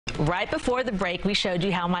Right before the break, we showed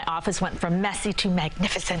you how my office went from messy to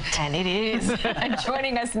magnificent. And it is. And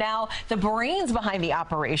joining us now, the brains behind the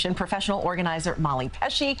operation, professional organizer Molly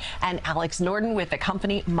Pesce and Alex Norden with the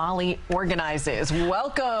company Molly Organizes.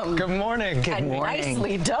 Welcome. Good morning. Good morning.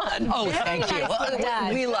 Nicely done. Oh, thank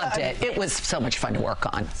you. We loved it. It was so much fun to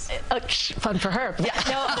work on. Fun for her. Yeah.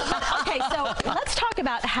 No, okay, so let's talk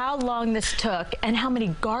about how long this took and how many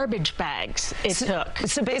garbage bags it took.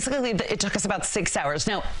 So basically, it took us about 6 hours.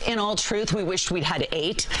 Now, in all truth, we wished we'd had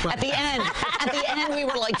 8. At the end, we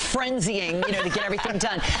were like frenzying, to get everything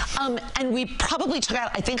done. And we probably took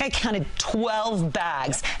out, I think I counted 12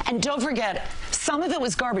 bags. And don't forget, some of it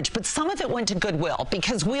was garbage, but some of it went to Goodwill,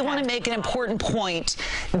 because we want to make an important point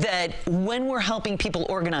that when we're helping people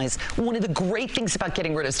organize, one of the great things about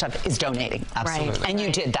getting rid of stuff is donating. Absolutely. Right. And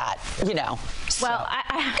you did that, So. Well,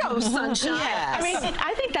 I go sunshine. Yes. I mean,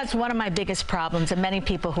 I think that's one of my biggest problems, and many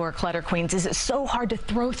people who are clutter queens, is it's so hard to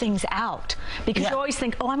throw things out because you always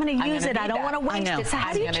think, oh, I'm going to use it. I don't want to waste it. So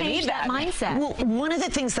how do you change that mindset? Well, one of the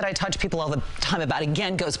things that I talk to people all the time about,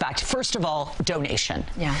 again, goes back to, first of all, donation.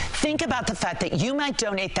 Yeah. Think about the fact that you might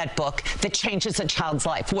donate that book that changes a child's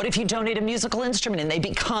life. What if you donate a musical instrument and they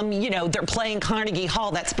become, they're playing Carnegie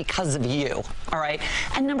Hall? That's because of you, all right?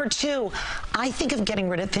 And number 2, I think of getting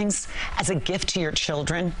rid of things as a gift to your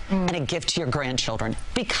children and a gift to your grandchildren,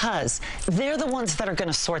 because they're the ones that are going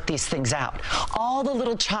to sort these things out. All the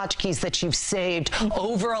little tchotchkes that you've saved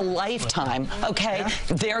over a lifetime, okay,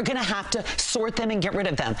 they're going to have to sort them and get rid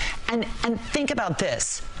of them. And think about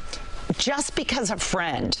this. Just because a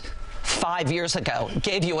friend 5 years ago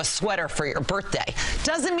gave you a sweater for your birthday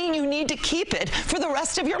doesn't mean you need to keep it for the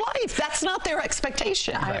rest of your life. That's not their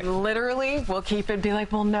expectation. I literally will keep it and be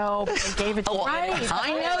like, well, no, but they gave it to me.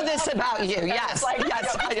 I know this about you. Yes.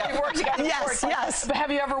 Yes. But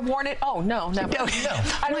have you ever worn it? Oh, no, never. No.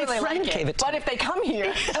 I really My friend like gave it to But me. if they come here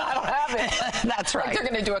and I don't have it, that's right. like they're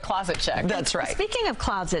going to do a closet check. That's right. Speaking of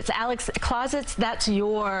closets, Alex, closets, that's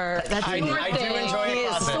your thing. I do enjoy a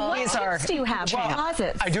closet. So what tips do you have for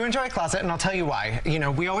closets? I do enjoy a closet, and I'll tell you why.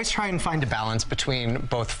 We always try and find a balance between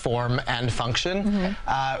both form and function.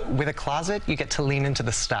 With a closet, you get to lean into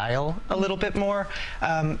the style a little bit more.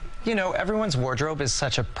 Everyone's wardrobe is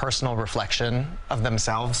such a personal reflection of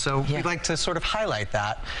themselves, so we like to sort of highlight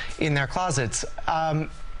that in their closets.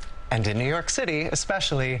 And in New York City,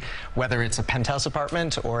 especially, whether it's a penthouse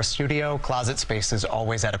apartment or a studio, closet space is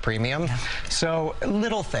always at a premium. So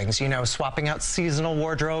little things, swapping out seasonal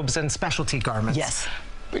wardrobes and specialty garments. Yes.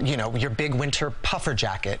 Your big winter puffer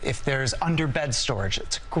jacket. If there's under bed storage,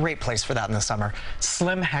 it's a great place for that in the summer.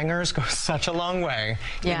 Slim hangers go such a long way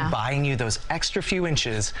in buying you those extra few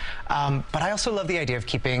inches. But I also love the idea of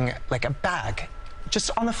keeping like a bag just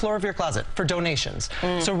on the floor of your closet for donations.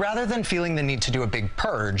 So rather than feeling the need to do a big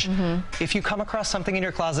purge, if you come across something in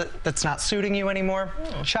your closet that's not suiting you anymore,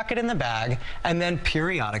 chuck it in the bag and then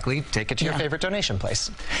periodically take it to your favorite donation place.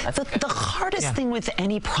 The hardest thing with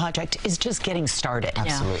any project is just getting started.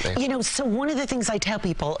 Absolutely. So one of the things I tell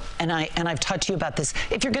people, and I've taught you about this,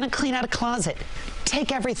 if you're going to clean out a closet,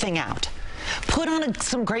 take everything out. Put on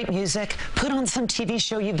some great music, put on some TV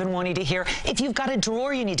show you've been wanting to hear. If you've got a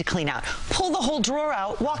drawer you need to clean out, pull the whole drawer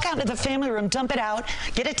out, walk out into the family room, dump it out,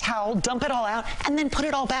 get a towel, dump it all out, and then put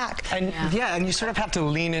it all back. And and you sort of have to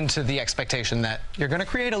lean into the expectation that you're going to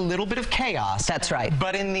create a little bit of chaos. That's right.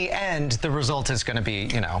 But in the end, the result is going to be,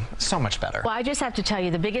 so much better. Well, I just have to tell you,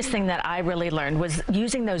 the biggest thing that I really learned was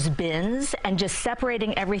using those bins and just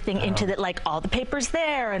separating everything into like all the papers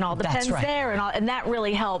there and all the pens there, and that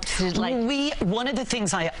really helps. One of the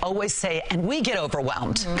things I always say, and we get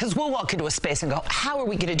overwhelmed, because we'll walk into a space and go, how are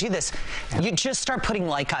we going to do this? You just start putting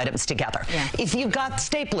like items together. If you've got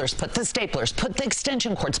staplers, put the staplers, put the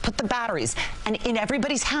extension cords, put the batteries. And in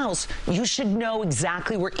everybody's house, you should know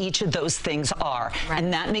exactly where each of those things are.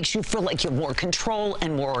 And that makes you feel like you have more control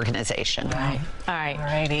and more organization. All right.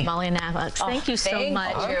 Alrighty. Molly and Alex, thank you so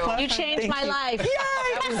much. You changed my life.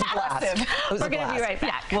 Yay! It was a blast. We're going to be right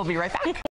back. We'll be right back.